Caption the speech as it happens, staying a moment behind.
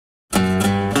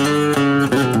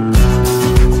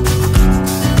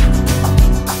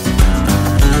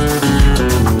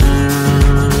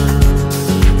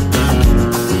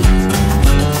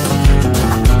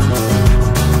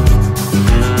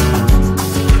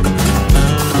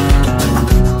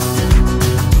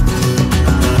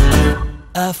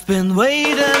been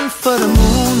waiting for the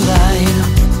moonlight.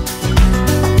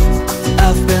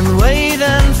 I've been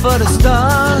waiting for the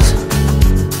stars.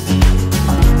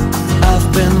 I've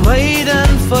been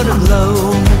waiting for the glow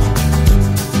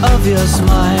of your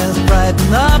smile,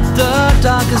 brighten up the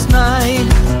darkest night.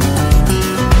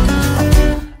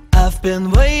 I've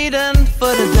been waiting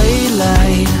for the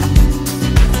daylight.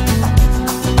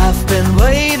 I've been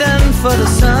waiting for the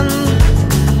sun.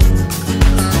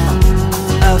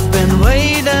 I've been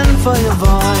waiting for your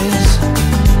voice,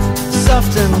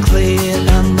 soft and clear,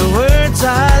 and the words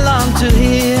I long to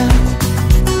hear.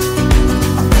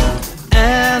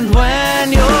 And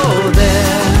when you're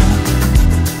there,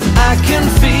 I can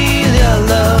feel your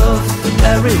love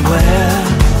everywhere.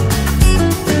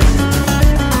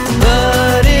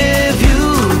 But if you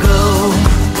go,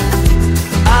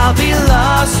 I'll be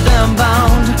lost and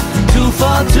bound to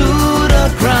fall to the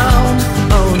ground.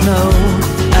 Oh no.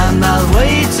 And I'll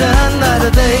wait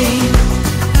another day.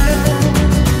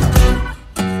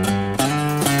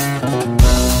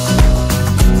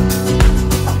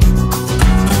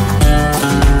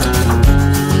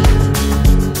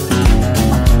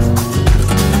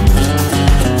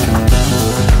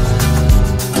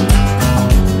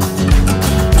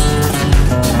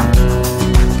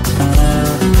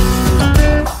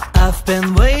 I've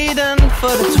been waiting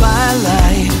for the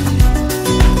twilight.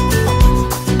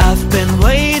 I've been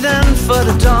waiting for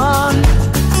the dawn.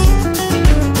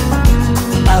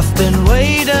 I've been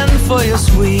waiting for your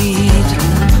sweet,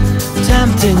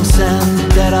 tempting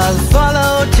scent that I'll